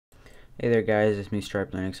Hey there guys, it's me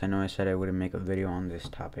Stripe Linux. I know I said I wouldn't make a video on this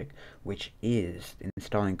topic, which is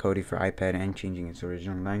installing Kodi for iPad and changing its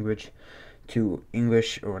original language to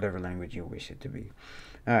English or whatever language you wish it to be.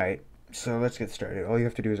 Alright, so let's get started. All you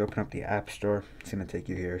have to do is open up the App Store. It's going to take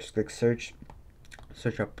you here. Just click search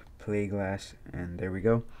up Playglass, and there we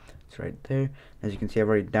go. It's right there. As you can see, I've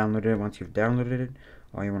already downloaded it. Once you've downloaded it,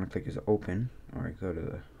 all you want to click is open, or go to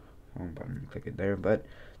the home button and click it there, but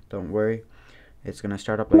don't worry. It's gonna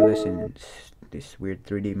start up like this in this weird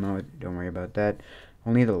 3D mode. Don't worry about that.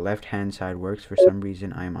 Only the left hand side works for some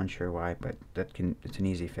reason. I'm unsure why, but it's an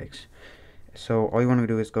easy fix. So all you want to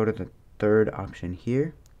do is go to the third option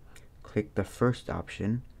here, click the first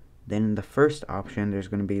option, then in the first option there's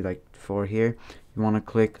going to be like 4 here. You want to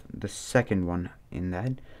click the second one in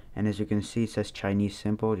that, and as you can see it says Chinese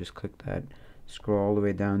simple. Just click that, scroll all the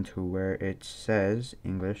way down to where it says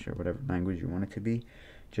English or whatever language you want it to be.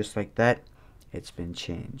 Just like that, it's been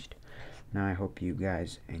changed. Now I hope you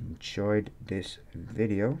guys enjoyed this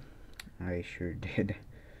video. I sure did.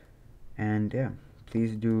 And yeah,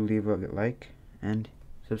 please do leave a like and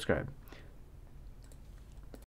subscribe.